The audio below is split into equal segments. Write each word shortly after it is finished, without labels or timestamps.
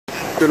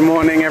Good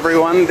morning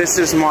everyone, this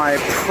is my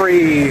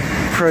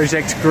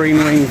pre-Project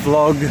GreenWing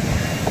vlog.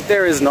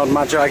 There is not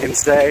much I can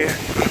say.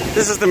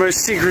 This is the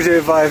most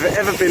secretive I've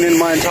ever been in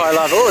my entire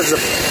life. Oh, there's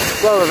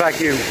a blower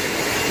vacuum.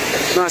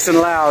 Nice and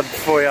loud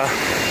for you.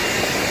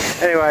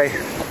 Anyway,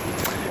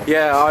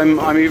 yeah,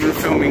 I'm even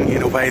filming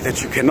in a way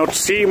that you cannot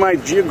see my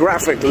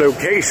geographic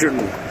location.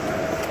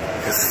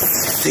 Because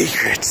it's a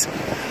secret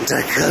and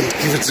I can't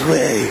give it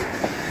away.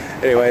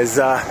 Anyways,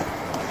 I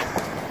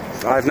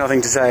have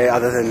nothing to say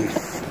other than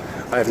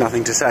I have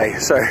nothing to say.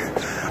 So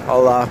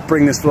I'll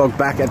bring this vlog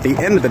back at the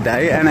end of the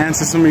day and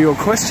answer some of your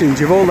questions.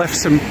 You've all left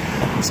some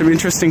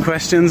interesting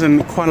questions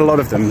and quite a lot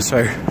of them.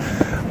 So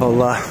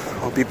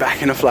I'll be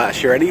back in a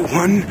flash. You ready?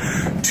 1,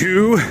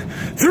 2,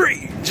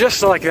 3.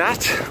 Just like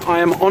that, I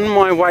am on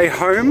my way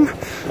home,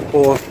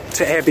 or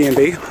to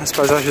Airbnb, I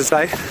suppose I should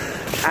say.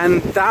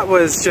 And that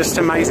was just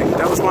amazing.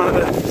 That was one of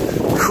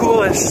the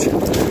coolest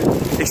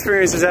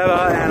experiences ever,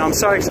 and I'm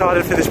so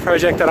excited for this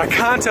project that I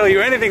can't tell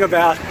you anything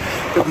about,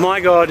 but my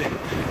God,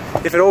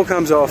 if it all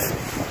comes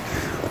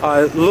off,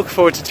 I look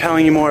forward to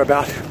telling you more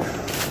about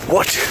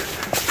what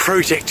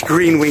Project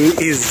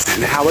GreenWing is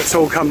and how it's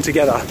all come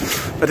together.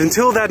 But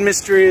until that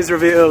mystery is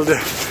revealed,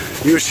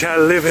 you shall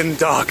live in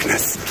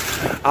darkness.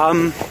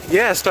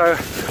 Yeah, so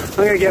I'm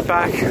gonna get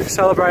back,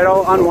 celebrate,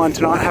 I'll unwind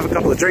tonight, have a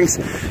couple of drinks,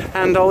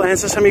 and I'll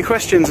answer some of your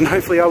questions, and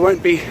hopefully I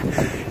won't be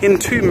in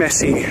too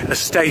messy a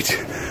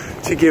state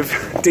to give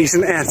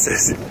decent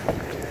answers.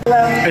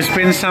 It's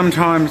been some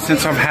time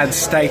since I've had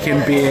steak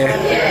and beer.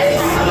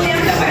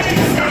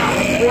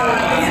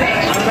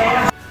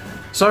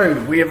 So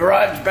we have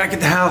arrived back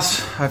at the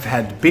house. I've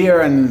had beer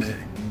and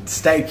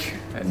steak,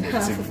 and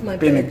it's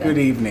been a good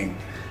evening.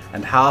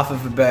 And half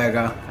of a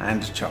burger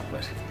and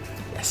chocolate.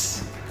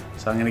 Yes.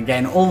 So I'm gonna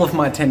gain all of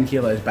my 10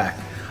 kilos back.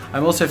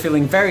 I'm also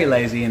feeling very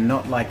lazy and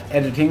not like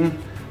editing.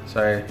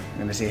 So I'm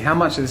gonna see how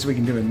much of this we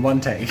can do in one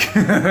take.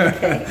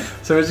 Okay.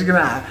 So we're just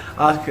gonna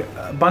ask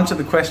a bunch of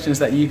the questions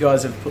that you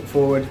guys have put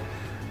forward,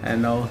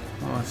 and I'll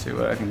see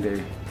what I can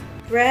do.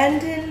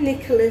 Brandon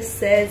Nicholas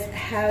says,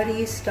 how do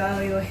you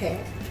style your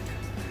hair?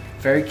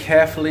 Very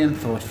carefully and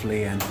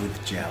thoughtfully, and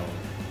with gel.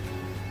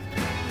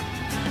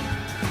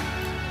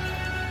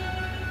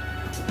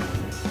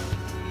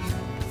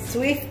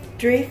 Swift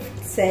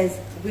Drift says,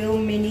 will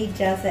Mini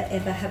Jazza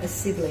ever have a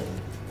sibling?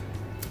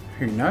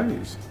 Who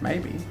knows?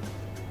 Maybe.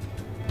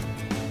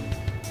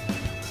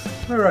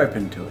 We're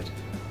open to it.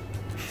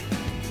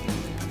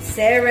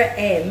 Sarah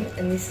M,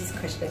 and this is a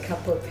question a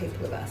couple of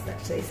people have asked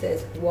actually,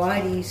 says, why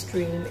do you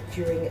stream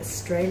during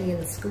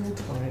Australian school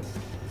time?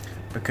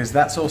 Because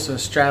that's also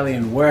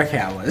Australian work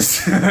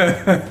hours.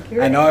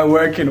 And I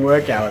work in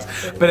work hours.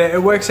 But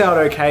it works out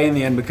okay in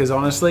the end, because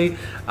honestly,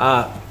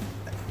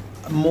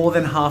 more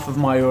than half of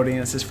my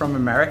audience is from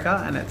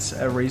America, and it's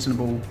a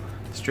reasonable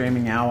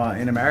streaming hour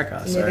in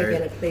America. You're never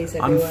gonna please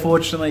everyone.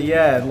 Unfortunately,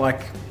 yeah,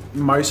 like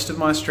most of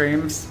my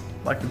streams,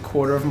 like a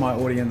quarter of my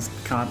audience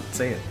can't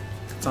see it.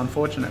 It's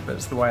unfortunate, but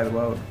it's the way of the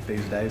world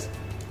these days.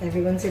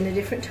 Everyone's in a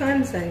different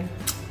time zone.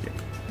 Yep.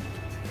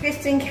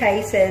 Kristen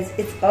K says,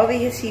 it's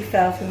obvious you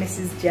fell for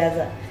Mrs.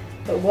 Jazza,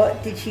 but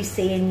what did she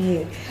see in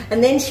you?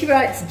 And then she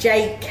writes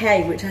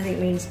JK, which I think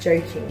means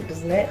joking,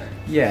 doesn't it?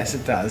 Yes,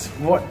 it does.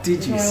 What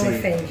did you see?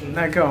 Offend you.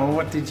 No, go on.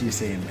 What did you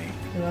see in me?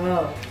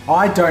 Oh.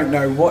 I don't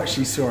know what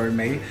she saw in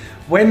me.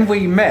 When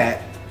we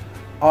met,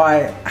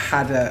 I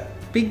had a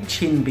big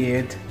chin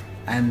beard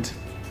and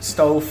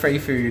stole free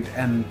food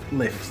and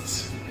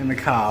lifts in the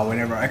car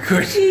whenever I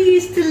could. You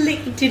used to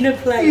lick dinner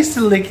plates. I used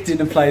to lick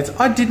dinner plates.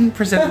 I didn't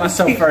present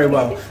myself very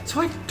well.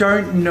 So I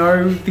don't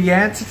know the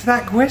answer to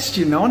that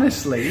question,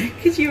 honestly.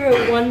 Because you're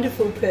a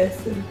wonderful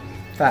person.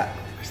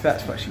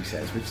 That's what she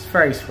says, which is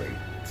very sweet.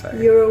 So.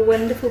 You're a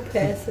wonderful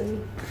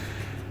person.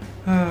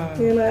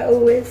 And I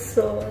always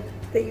saw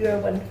that you're a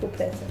wonderful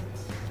person.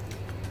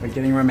 We're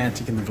getting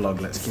romantic in the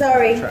vlog. Let's keep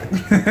Sorry. on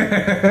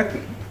track.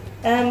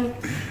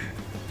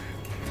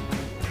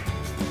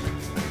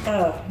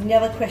 Oh,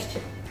 another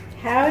question.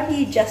 How do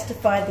you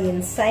justify the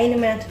insane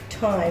amount of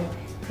time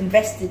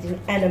invested in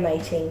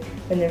animating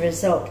when the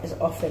result is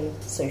often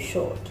so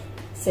short?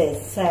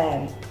 Says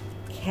Sam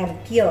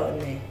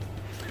Campione.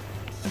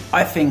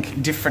 I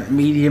think different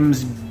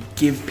mediums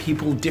give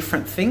people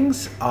different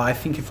things. I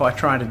think if I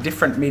tried a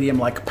different medium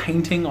like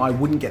painting, I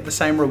wouldn't get the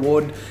same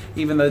reward,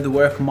 even though the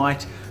work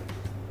might,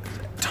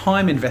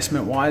 time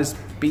investment wise,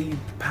 be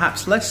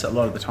perhaps less a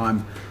lot of the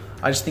time.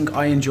 I just think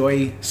I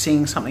enjoy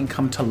seeing something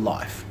come to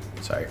life.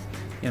 So,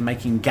 you know,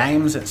 making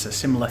games, it's a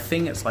similar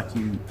thing. It's like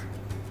you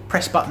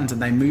press buttons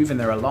and they move and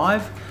they're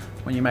alive.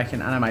 When you make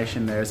an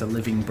animation, there's a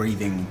living,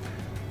 breathing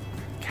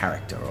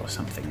character or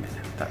something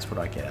there. That's what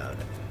I get out of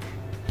it.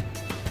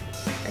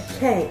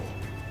 Okay.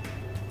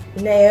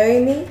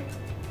 Naomi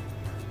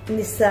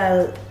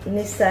Nisansala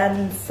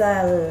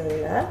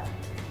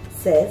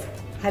says,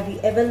 have you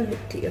ever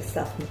looked at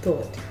yourself and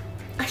thought,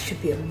 I should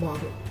be a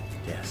model?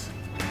 Yes.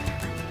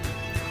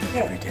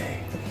 Okay. Every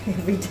day.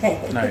 Every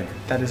day. No,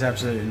 that is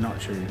absolutely not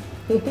true.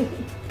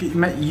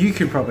 You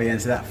could probably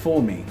answer that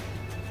for me.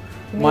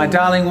 My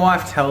darling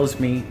wife tells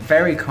me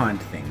very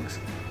kind things,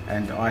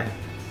 and I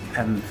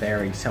am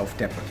very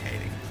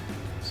self-deprecating.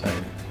 So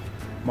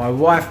my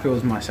wife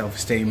builds my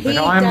self-esteem, but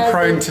I'm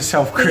prone to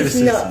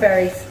self-criticism. He's not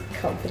very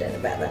confident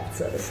about that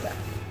sort of stuff.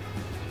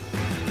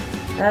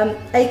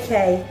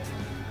 Okay.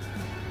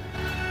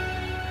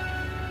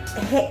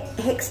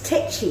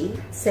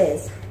 Hextechi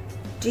says,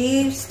 do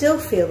you still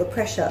feel the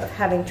pressure of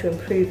having to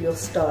improve your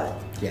style?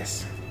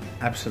 Yes,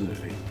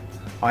 absolutely.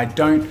 I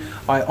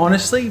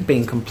honestly,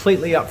 being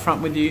completely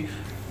upfront with you,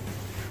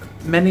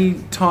 many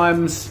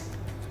times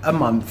a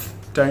month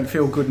don't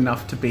feel good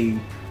enough to be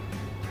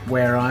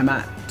where I'm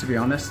at, to be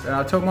honest. And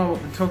I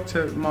talk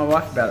to my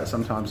wife about it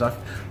sometimes.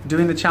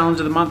 Doing the challenge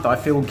of the month, I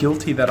feel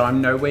guilty that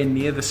I'm nowhere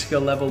near the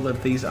skill level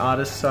of these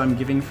artists I'm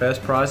giving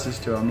first prizes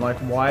to. I'm like,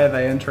 why are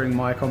they entering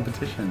my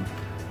competition?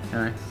 You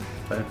know,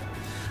 so,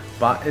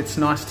 but it's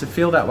nice to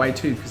feel that way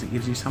too, because it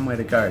gives you somewhere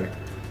to go.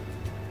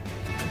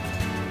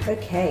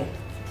 Okay.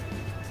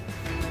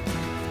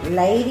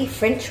 Lady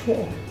French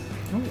Horn.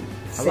 Oh,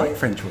 I like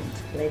French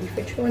Horns. Lady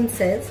French Horn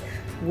says,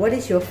 what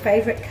is your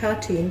favourite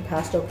cartoon,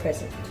 past or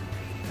present?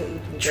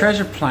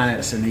 Treasure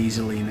Planet's an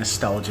easily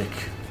nostalgic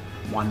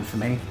one for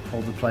me.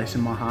 Hold a place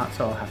in my heart,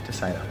 so I'll have to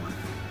say that one.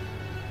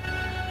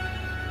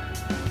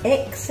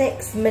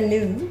 XX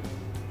Manu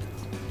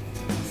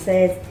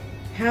says,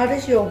 how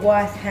does your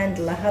wife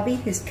handle a hubby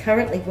who's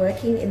currently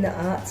working in the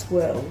arts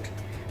world?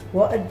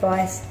 What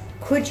advice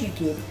could you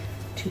give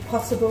to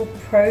possible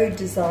pro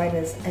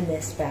designers and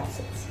their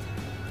spouses?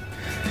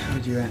 How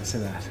would you answer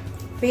that?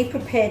 Be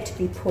prepared to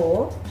be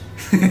poor.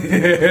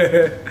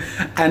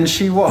 And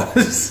she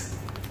was.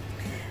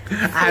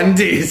 And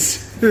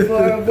is.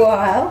 For a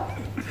while.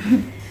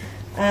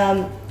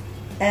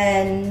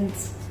 And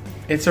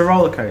it's a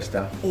roller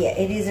coaster. Yeah,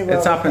 it is a roller coaster.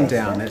 It's up and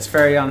down. It's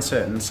very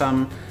uncertain.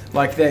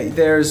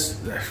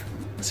 There's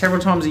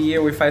several times a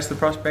year we face the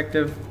prospect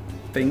of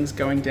things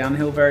going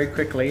downhill very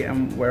quickly,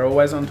 and we're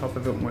always on top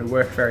of it and we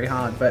work very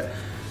hard. But,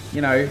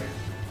 you know,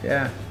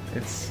 yeah,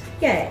 it's...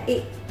 Yeah,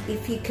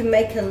 if you can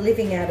make a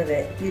living out of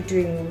it, you're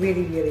doing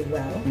really, really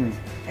well.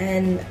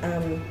 And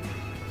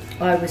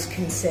I was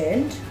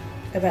concerned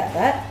about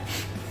that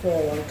for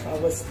a long time. I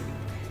was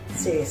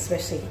serious,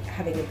 especially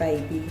having a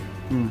baby.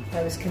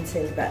 I was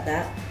concerned about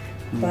that.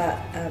 But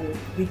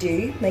we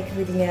do make a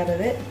living out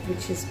of it,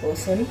 which is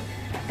awesome.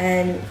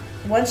 And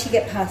once you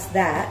get past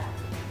that,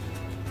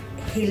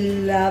 he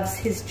loves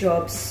his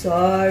job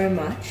so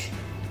much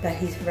that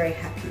he's very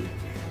happy.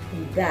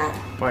 And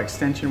that, by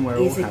extension, we're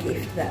all happy. Is a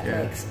gift that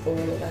makes all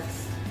of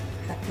us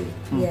happy.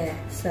 Yeah,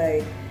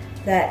 so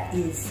that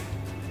is,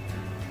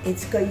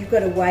 you've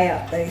got to weigh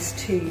up those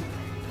two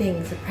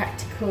things, the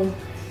practical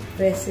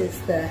versus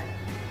the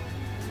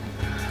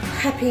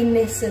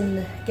happiness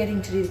and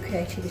getting to do the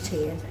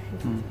creativity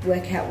and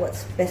work out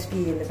what's best for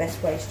you and the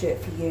best way to do it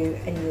for you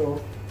and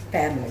your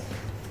family.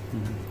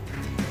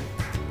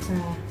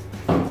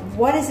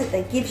 What is it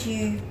that gives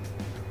you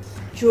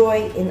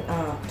joy in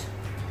art?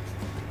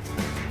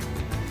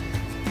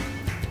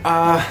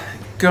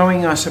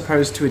 Going, I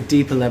suppose, to a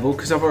deeper level,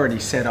 because I've already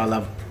said I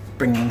love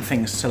bringing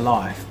things to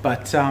life,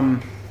 but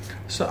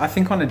so I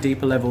think on a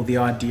deeper level, the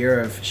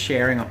idea of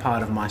sharing a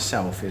part of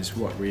myself is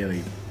what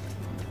really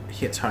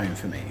hits home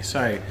for me.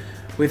 So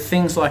with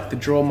things like the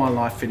Draw My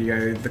Life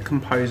video, the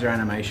Composer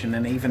animation,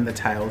 and even the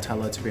Tale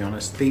Teller, to be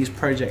honest, these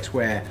projects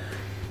where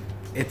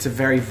it's a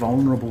very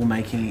vulnerable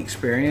making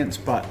experience,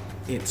 but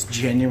it's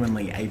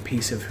genuinely a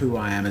piece of who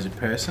I am as a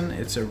person.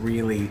 It's a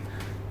really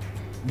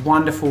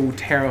wonderful,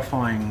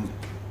 terrifying,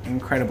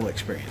 incredible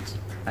experience.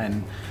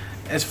 And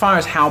as far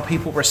as how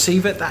people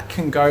receive it, that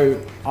can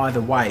go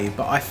either way,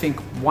 but I think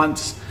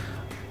once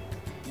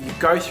you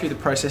go through the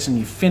process and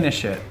you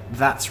finish it,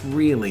 that's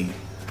really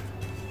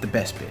the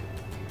best bit.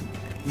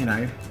 You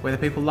know, whether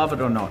people love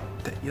it or not,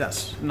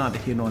 that's neither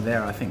here nor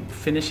there. I think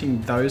finishing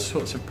those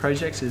sorts of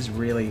projects is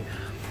really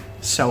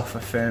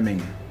self-affirming.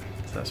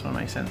 So that's what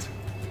makes sense.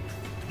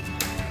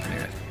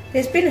 Anyway.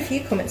 There's been a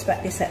few comments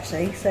about this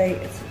actually, so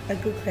it's a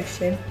good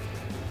question.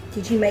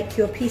 Did you make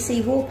your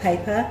PC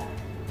wallpaper?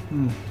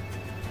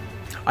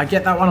 I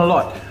get that one a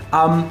lot.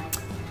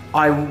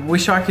 I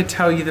wish I could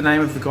tell you the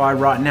name of the guy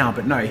right now,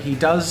 but no, he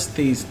does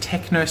these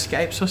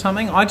technoscapes or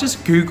something. I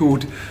just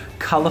Googled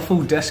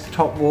colourful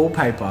desktop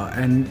wallpaper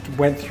and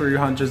went through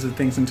hundreds of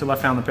things until I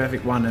found the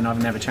perfect one, and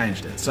I've never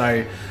changed it.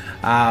 So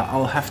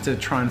I'll have to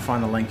try and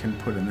find the link and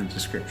put it in the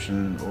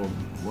description or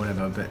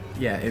whatever, but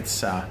yeah,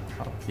 it's,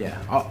 yeah,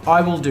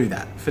 I will do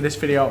that. For this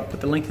video, I'll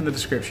put the link in the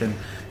description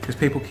because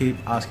people keep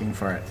asking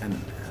for it, and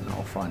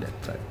I'll find it,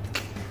 so.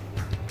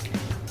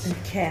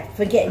 Okay,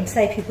 forgetting to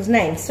say people's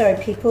names. Sorry,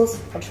 peoples.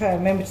 I'll try to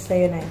remember to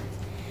say your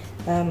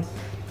name.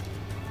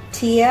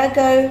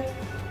 Tiago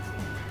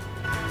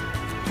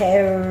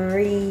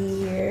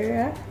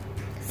Herrera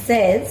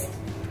says,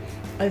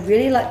 I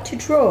really like to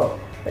draw,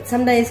 but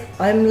some days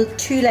I'm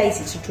too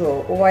lazy to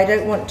draw, or I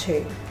don't want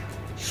to.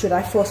 Should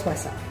I force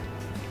myself?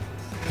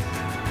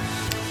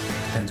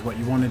 Depends what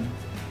you want to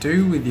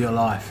do with your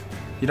life.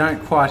 If you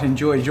don't quite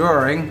enjoy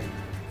drawing,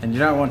 and you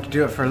don't want to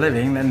do it for a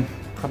living, then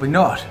probably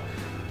not.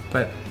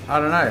 But I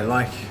don't know,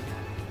 like,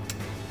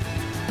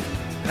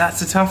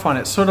 That's a tough one.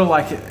 It's sort of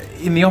like,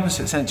 in the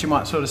opposite sense, you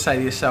might sort of say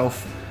to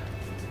yourself,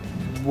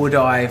 would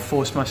I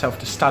force myself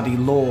to study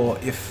law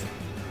if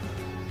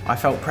I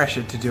felt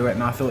pressured to do it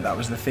and I thought that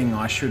was the thing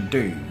I should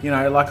do? You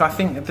know, like, I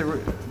think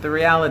the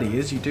reality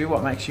is you do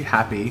what makes you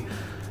happy.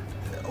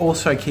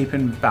 Also keep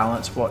in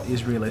balance what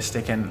is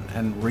realistic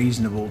and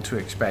reasonable to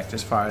expect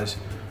as far as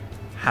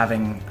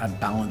having a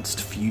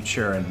balanced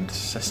future and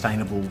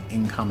sustainable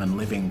income and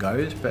living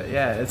goes. But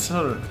yeah, it's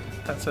sort of,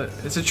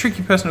 it's a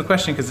tricky personal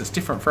question because it's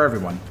different for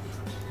everyone,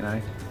 you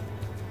know.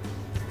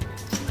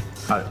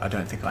 I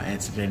don't think I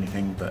answered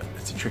anything, but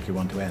it's a tricky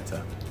one to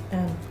answer.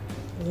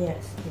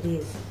 Yes, it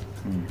is.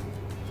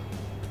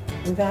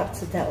 We've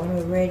answered that one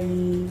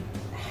already.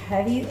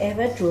 Have you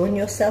ever drawn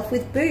yourself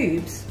with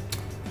boobs?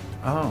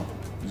 Oh,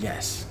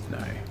 yes. No.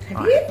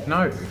 Have you?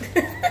 No.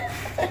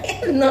 I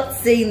have not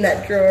seen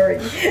that drawing.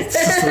 It's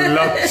just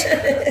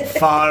looked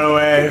far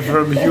away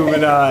from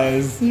human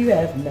eyes. You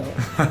have not.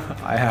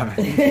 I haven't.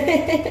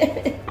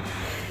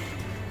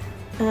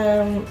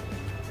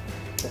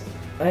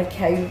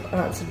 Okay, we've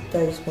answered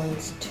those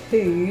ones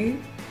too.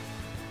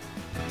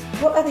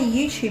 What other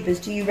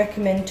YouTubers do you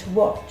recommend to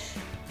watch?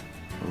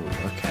 Ooh,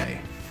 okay.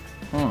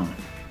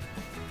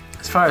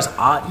 As far as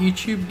art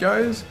YouTube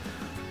goes,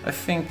 I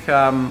think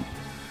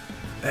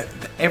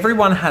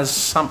everyone has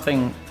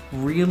something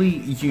really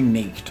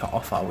unique to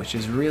offer, which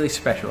is really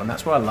special, and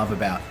that's what I love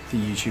about the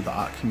YouTube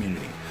art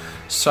community.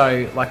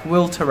 So, like,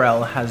 Will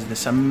Terrell has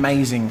this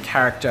amazing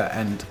character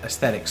and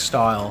aesthetic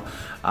style.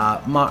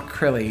 Mark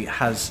Crilly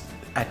has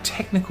a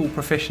technical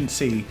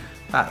proficiency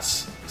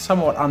that's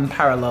somewhat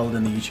unparalleled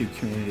in the YouTube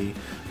community.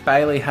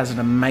 Bailey has an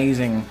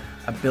amazing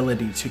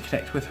ability to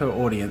connect with her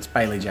audience,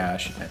 Bailey J, I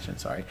should mention,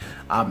 sorry,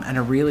 and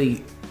a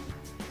really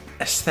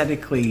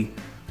aesthetically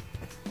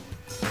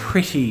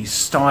pretty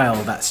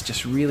style that's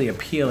just really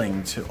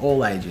appealing to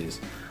all ages.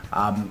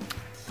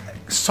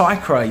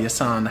 Saikra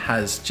Yasan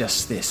has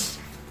just this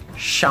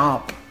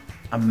sharp,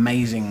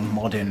 amazing,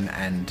 modern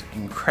and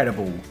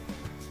incredible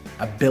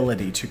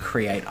ability to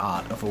create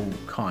art of all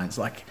kinds.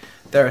 Like,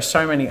 there are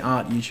so many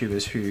art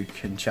YouTubers who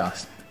can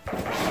just,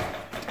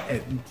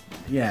 it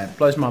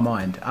blows my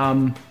mind.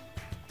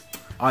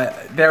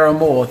 There are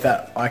more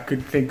that I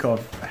could think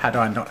of had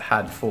I not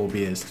had 4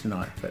 beers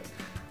tonight, but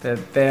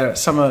they're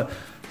some of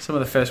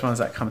the first ones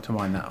that come to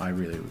mind that I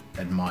really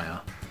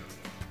admire.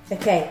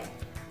 Okay.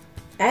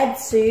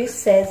 Adsu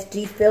says, do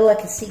you feel like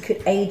a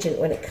secret agent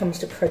when it comes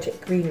to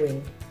Project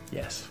GreenWing?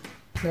 Yes.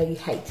 No, you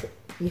hate it.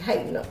 You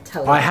hate not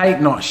telling. I hate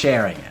not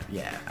sharing it.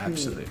 Yeah,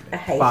 absolutely. I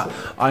hate but it.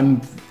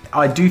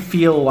 I do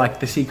feel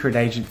like the secret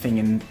agent thing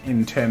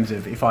in terms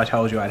of, if I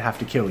told you I'd have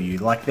to kill you,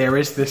 like, there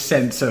is this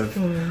sense of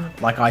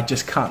like, I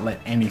just can't let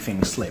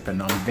anything slip,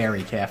 and I'm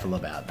very careful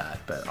about that.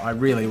 But I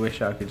really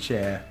wish I could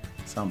share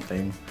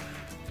something,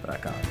 but I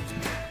can't.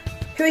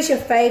 Who is your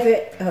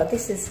favourite? Oh,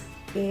 this is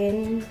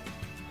in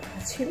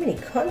too many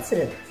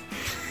consonants.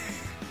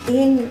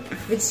 In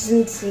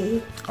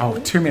vicinity. Oh,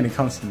 too many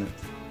consonants.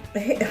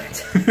 Why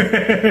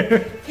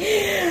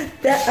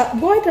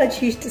did I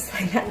choose to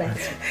say that name?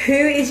 Who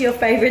is your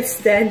favourite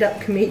stand-up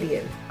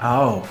comedian?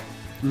 Oh,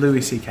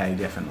 Louis C.K.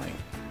 definitely.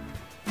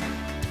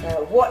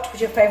 What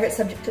was your favourite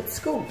subject at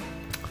school?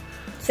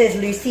 Says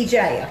Lucy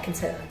J. I can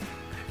say that.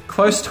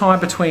 Close tie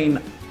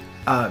between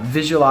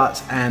visual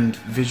arts and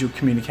visual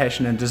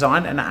communication and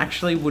design, and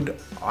actually would,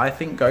 I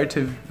think, go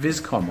to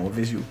VisCom, or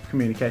visual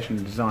communication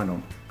and design,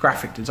 or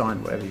graphic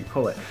design, whatever you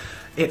call it.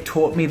 It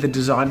taught me the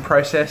design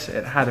process.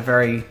 It had a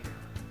very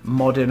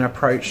modern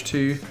approach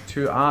to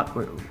art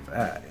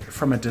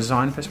from a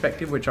design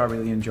perspective, which I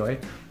really enjoy.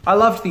 I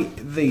loved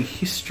the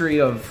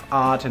history of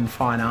art and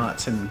fine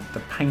arts and the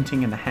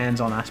painting and the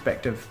hands-on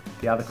aspect of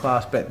the other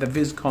class, but the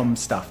VisCom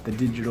stuff, the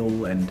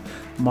digital and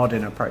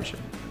modern approach,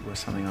 was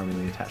something I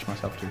really attached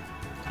myself to.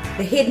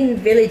 The Hidden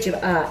Village of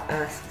Art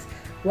asks,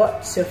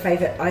 what's your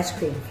favourite ice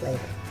cream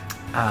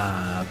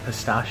flavour?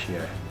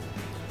 Pistachio.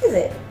 Is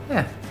it?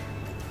 Yeah.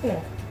 Yeah.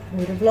 I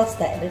would have lost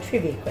that in a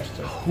trivia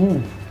question.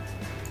 Ooh.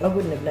 I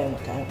wouldn't have known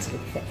what to answer.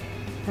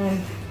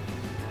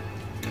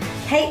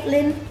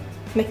 Caitlin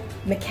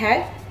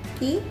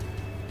McCaggy?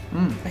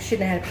 I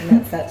shouldn't know how to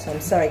pronounce that, so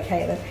I'm sorry,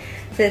 Caitlin.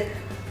 Says,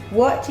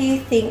 what do you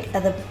think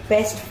are the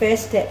best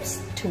first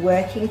steps to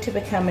working to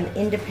become an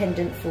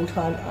independent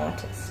full-time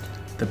artist?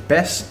 The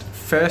best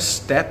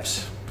first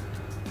steps?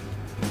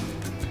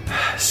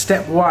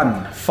 Step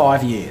 1,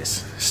 5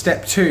 years.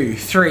 Step 2,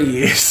 3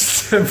 years.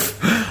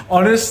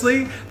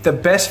 Honestly, the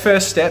best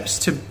first steps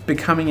to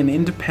becoming an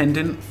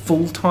independent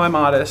full-time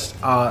artist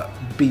are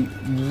be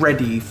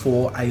ready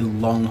for a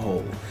long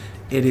haul.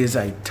 It is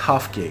a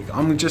tough gig.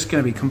 I'm just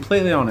going to be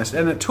completely honest.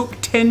 And it took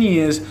 10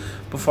 years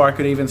before I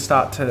could even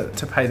start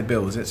to pay the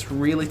bills. It's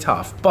really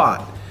tough.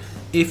 But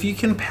if you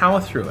can power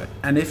through it,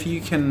 and if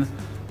you can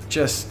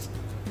just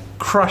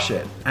crush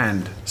it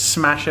and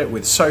smash it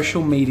with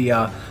social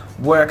media,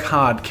 work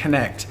hard,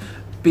 connect,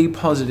 be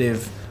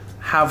positive,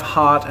 have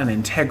heart and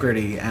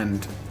integrity,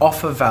 and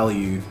offer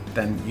value,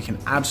 then you can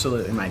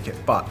absolutely make it.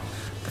 But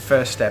the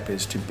first step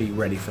is to be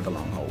ready for the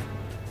long haul.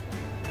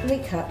 We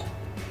cut.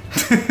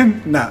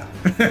 Nah.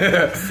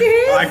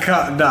 Serious?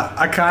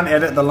 I can't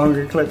edit the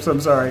longer clips,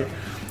 I'm sorry.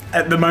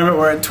 At the moment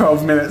we're at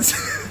 12 minutes.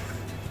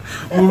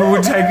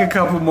 we'll take a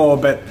couple more,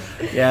 but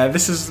yeah,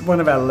 this is one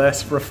of our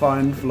less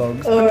refined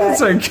vlogs. But right.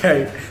 it's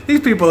okay.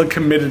 These people are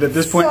committed at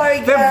this point.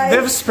 Sorry, guys.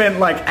 They've spent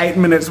like 8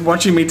 minutes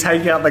watching me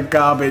take out the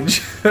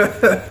garbage.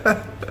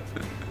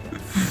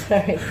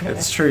 Sorry.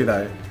 It's true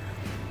though.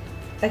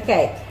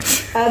 Okay.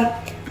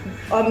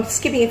 I'm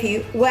skipping a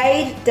few.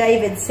 Wade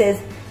David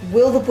says,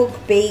 will the book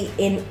be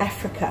in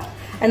Africa?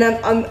 And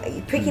I'm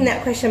picking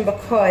that question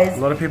because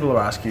a lot of people are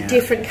asking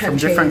different from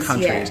different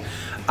countries.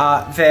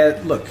 Yeah.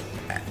 Look,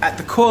 at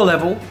the core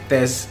level,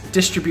 there's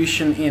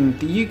distribution in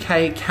the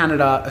UK,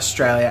 Canada,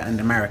 Australia, and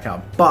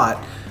America.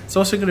 But it's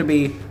also going to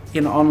be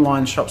in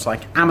online shops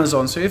like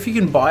Amazon. So if you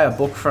can buy a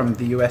book from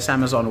the US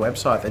Amazon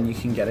website, then you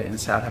can get it in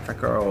South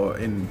Africa or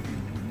in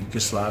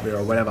Yugoslavia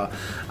or whatever.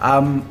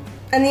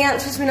 And the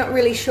answer is we're not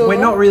really sure. We're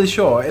not really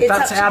sure. It's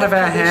That's up to out the of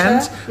our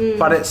hands, publisher.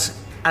 but it's,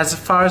 as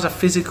far as a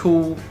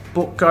physical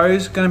book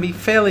goes, going to be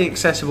fairly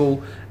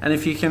accessible. And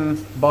if you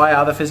can buy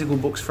other physical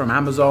books from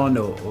Amazon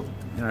or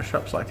you know,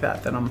 shops like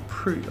that, then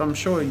I'm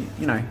sure, you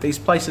know, these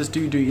places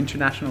do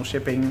international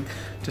shipping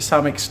to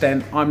some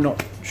extent. I'm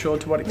not sure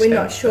to what extent. We're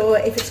not sure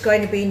if it's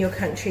going to be in your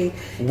country.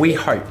 We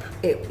hope.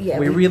 Yeah,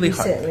 we really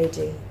hope. Certainly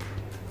do.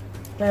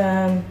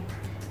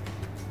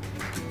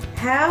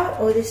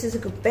 This is a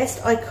good,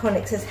 Best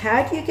Iconic says,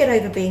 how do you get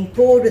over being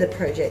bored with a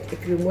project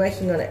if you've been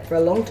working on it for a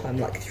long time,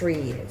 like 3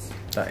 years?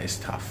 That is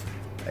tough.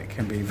 It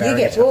can be very tough.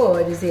 You get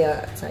bored, is the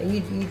answer.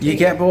 You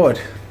get bored.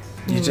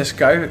 You just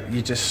go,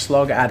 you just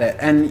slog at it.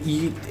 And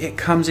it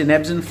comes in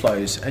ebbs and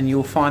flows, and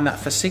you'll find that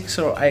for 6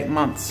 or 8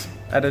 months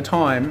at a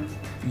time,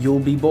 you'll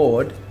be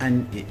bored,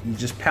 and you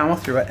just power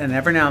through it, and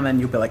every now and then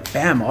you'll be like,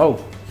 bam,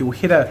 oh,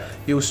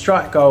 you'll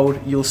strike gold,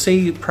 you'll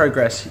see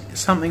progress,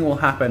 something will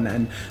happen,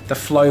 and the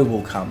flow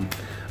will come.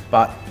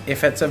 But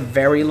if it's a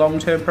very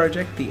long-term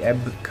project, the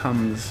ebb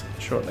comes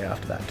shortly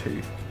after that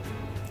too.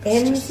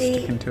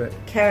 MZ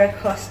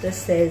Caracosta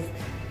says,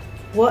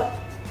 what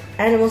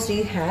animals do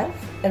you have,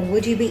 and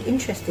would you be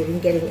interested in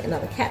getting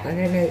another cat? I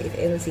don't know if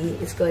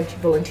MZ is going to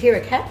volunteer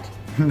a cat.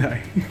 No.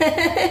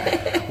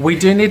 We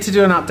do need to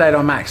do an update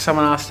on Max.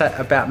 Someone asked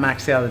about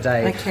Max the other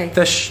day. Okay.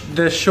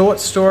 The short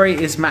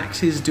story is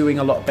Max is doing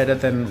a lot better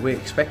than we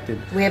expected.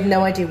 We have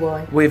no idea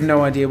why. We have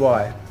no idea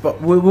why.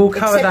 But we'll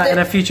cover that in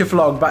a future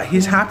vlog. But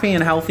he's happy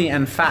and healthy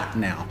and fat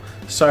now.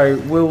 So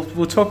we'll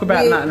talk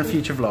about that in a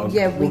future vlog.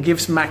 Yeah, we'll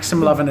give Max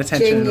some love and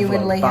attention in the vlog.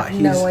 Genuinely have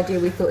no idea.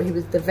 We thought he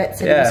was, the vet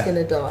said he was going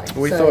to die.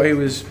 We thought he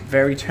was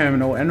very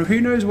terminal. And who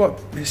knows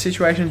what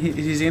situation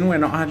he's in. We're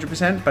not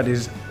 100%, but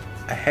he's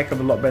a heck of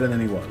a lot better than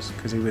he was,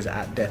 because he was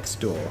at death's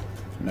door.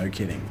 No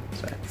kidding.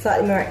 So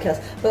slightly miraculous.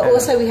 But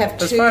also we have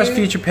two. As far as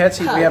future pets,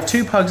 we have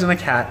 2 pugs and a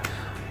cat.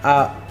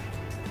 I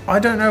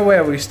don't know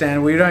where we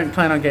stand. We don't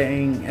plan on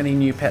getting any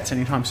new pets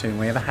anytime soon.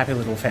 We have a happy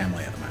little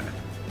family at the moment.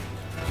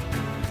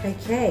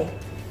 Okay.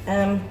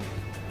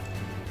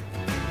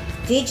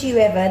 Did you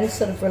ever, and this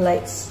sort of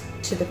relates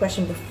to the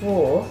question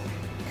before,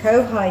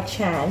 Kohai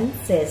Chan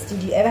says,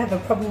 did you ever have a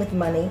problem with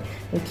money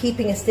and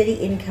keeping a steady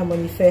income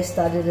when you first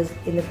started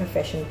in the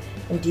profession,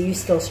 and do you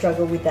still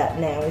struggle with that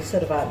now? We've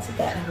sort of answered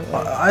that, haven't we?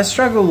 I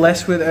struggle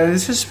less with,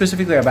 this is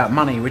specifically about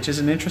money, which is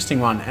an interesting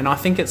one, and I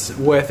think it's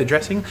worth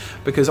addressing,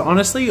 because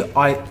honestly,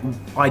 I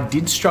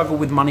did struggle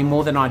with money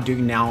more than I do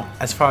now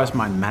as far as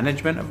my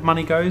management of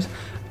money goes.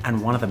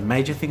 And one of the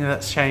major things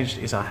that's changed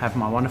is I have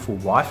my wonderful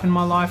wife in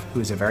my life who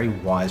is a very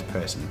wise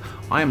person.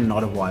 I am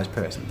not a wise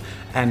person.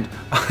 And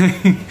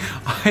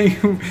I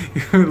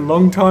a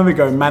long time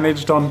ago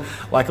managed on,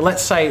 like,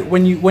 let's say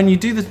when you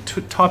do the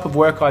type of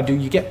work I do,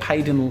 you get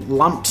paid in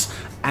lumps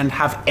and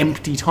have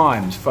empty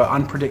times for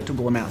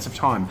unpredictable amounts of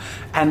time.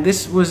 And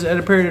this was at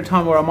a period of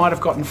time where I might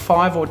have gotten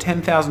 $5,000 or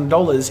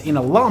 $10,000 in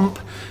a lump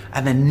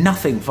and then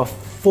nothing for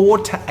 4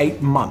 to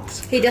 8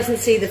 months. He doesn't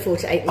see the 4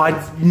 to 8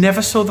 months. I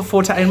never saw the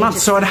 4 to 8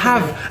 months, so I'd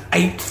have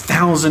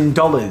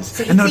 $8,000,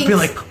 so and I'd be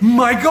like,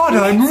 "My God,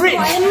 I'm rich!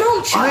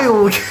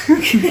 I'll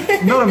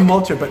not a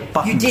mulcher, but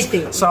buttons." You did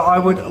think. So I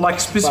would, like,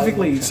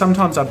 specifically.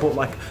 Sometimes I bought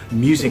like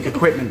music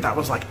equipment that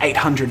was like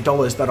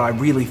 $800 that I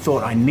really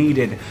thought I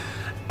needed,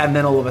 and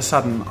then all of a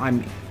sudden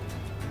I'm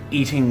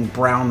eating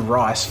brown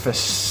rice for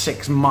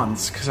 6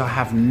 months because I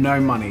have no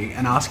money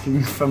and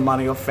asking for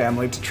money off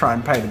family to try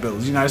and pay the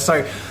bills. You know,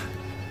 so.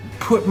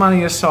 Put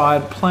money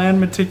aside, plan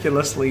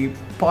meticulously,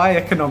 buy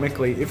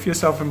economically if you're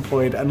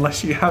self-employed,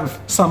 unless you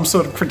have some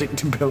sort of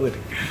predictability.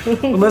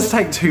 Well, let's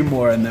take 2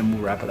 more and then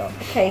we'll wrap it up.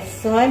 Okay,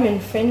 Simon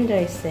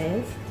Frendo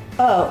says,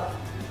 hold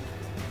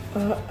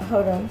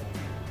on.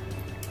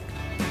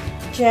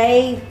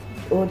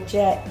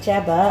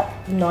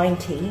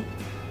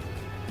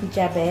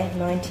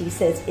 Jabber90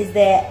 says, is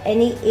there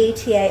any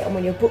ETA on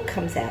when your book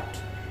comes out?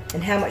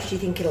 And how much do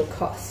you think it'll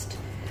cost?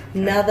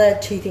 Another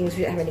 2 things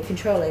we don't have any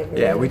control over.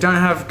 Yeah, we don't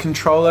have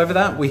control over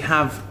that. We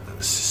have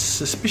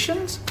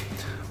suspicions.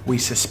 We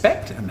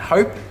suspect and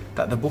hope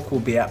that the book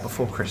will be out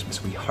before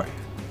Christmas. We hope.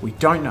 We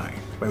don't know.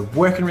 We're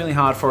working really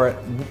hard for it.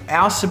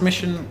 Our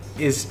submission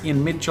is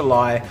in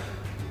mid-July.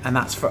 and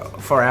that's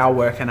for our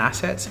work and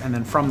assets, and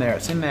then from there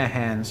it's in their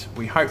hands.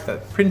 We hope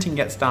that printing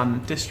gets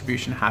done,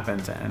 distribution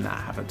happens, and that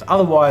happens.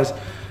 Otherwise,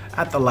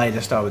 at the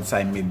latest, I would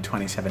say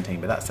mid-2017,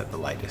 but that's at the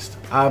latest.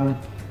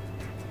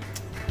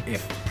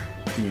 If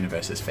the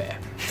universe is fair.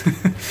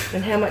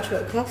 And how much will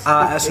it cost?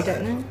 We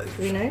don't know. Do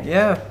we know?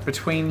 Yeah,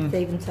 between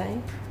They even say?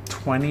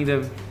 $20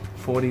 to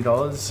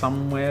 $40,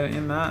 somewhere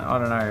in that. I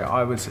don't know.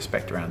 I would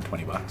suspect around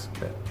 20 bucks,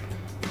 but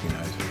who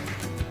knows.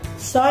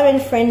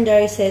 Simon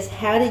Friendo says,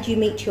 how did you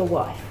meet your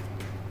wife?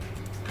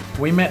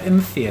 We met in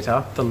the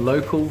theatre, the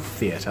local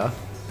theatre.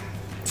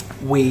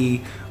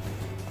 We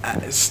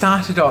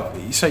started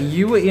off, so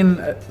you were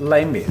in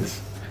Les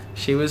Mis,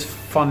 she was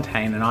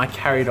Fontaine, and I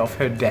carried off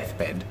her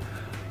deathbed.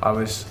 I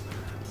was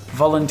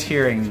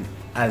volunteering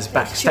as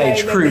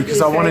backstage crew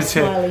because I wanted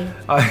to.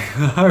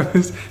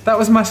 That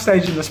was my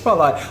stage in the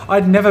spotlight.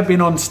 I'd never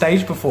been on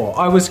stage before.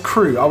 I was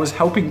crew. I was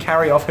helping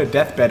carry off her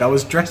deathbed. I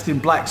was dressed in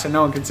black so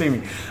no one could see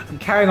me. I'm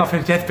carrying off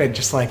her deathbed,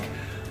 just like,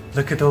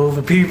 look at all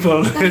the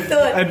people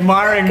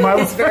admiring my. I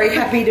was very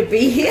happy to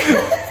be here.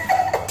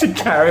 To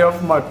carry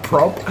off my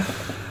prop.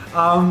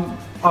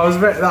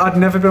 I'd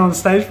never been on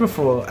stage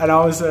before, and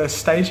I was a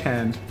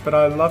stagehand, but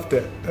I loved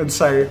it. And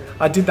so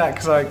I did that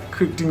because I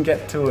didn't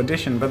get to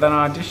audition, but then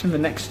I auditioned the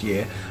next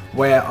year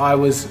where I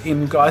was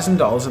in Guys and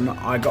Dolls, and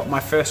I got my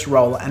first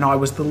role, and I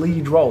was the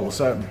lead role,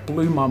 so it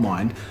blew my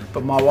mind.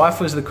 But my wife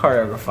was the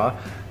choreographer.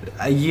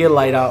 A year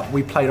later,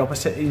 we played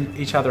opposite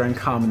each other in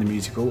Carmen the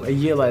Musical. A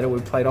year later, we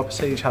played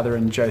opposite each other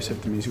in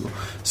Joseph the Musical.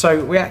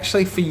 So we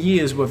actually, for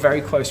years, were very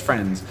close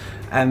friends.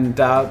 And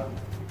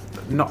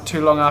not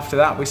too long after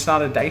that, we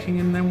started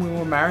dating, and then we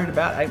were married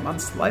about 8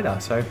 months later.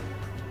 So,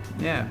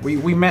 yeah,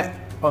 we met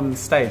on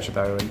stage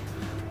though,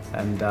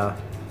 and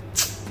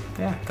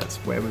yeah, that's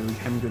where we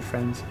became good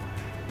friends,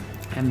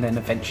 and then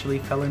eventually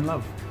fell in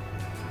love.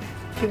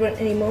 Do you want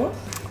any more?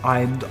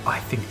 I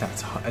think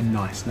that's a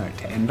nice note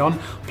to end on.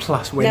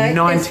 Plus, we're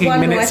 19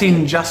 minutes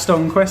in just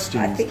on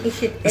questions. I think you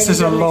should. This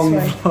is a long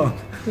vlog.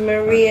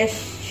 Maria,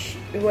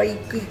 well,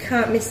 you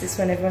can't miss this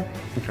one ever.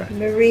 Okay.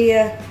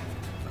 Maria.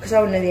 Because I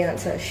want to know the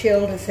answer.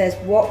 Shilda says,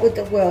 what would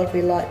the world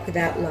be like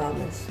without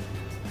llamas?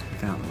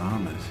 Without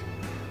llamas?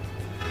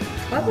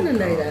 I want to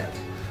know that.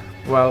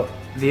 Well,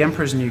 The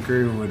Emperor's New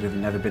Groove would have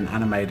never been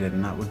animated,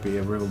 and that would be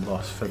a real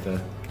loss for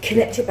the...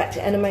 Connect it back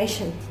to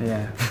animation.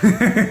 Yeah.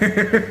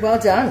 Well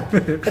done.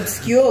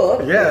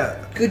 Obscure.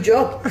 Yeah. Good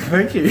job.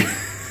 Thank you.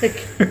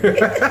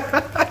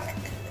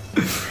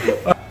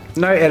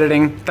 No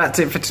editing. That's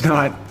it for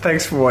tonight.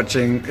 Thanks for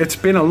watching. It's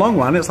been a long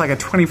one. It's like a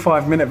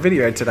 25-minute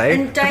video today.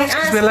 And don't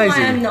ask why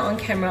I'm not on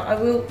camera. I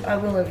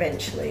will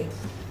eventually.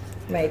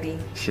 Maybe.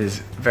 She's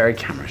very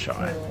camera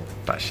shy,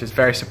 but she's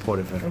very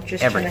supportive of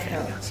everything.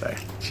 Help. So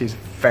she's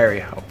very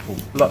helpful.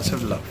 Lots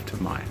of love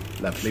to my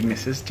lovely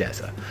Mrs.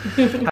 Jezza.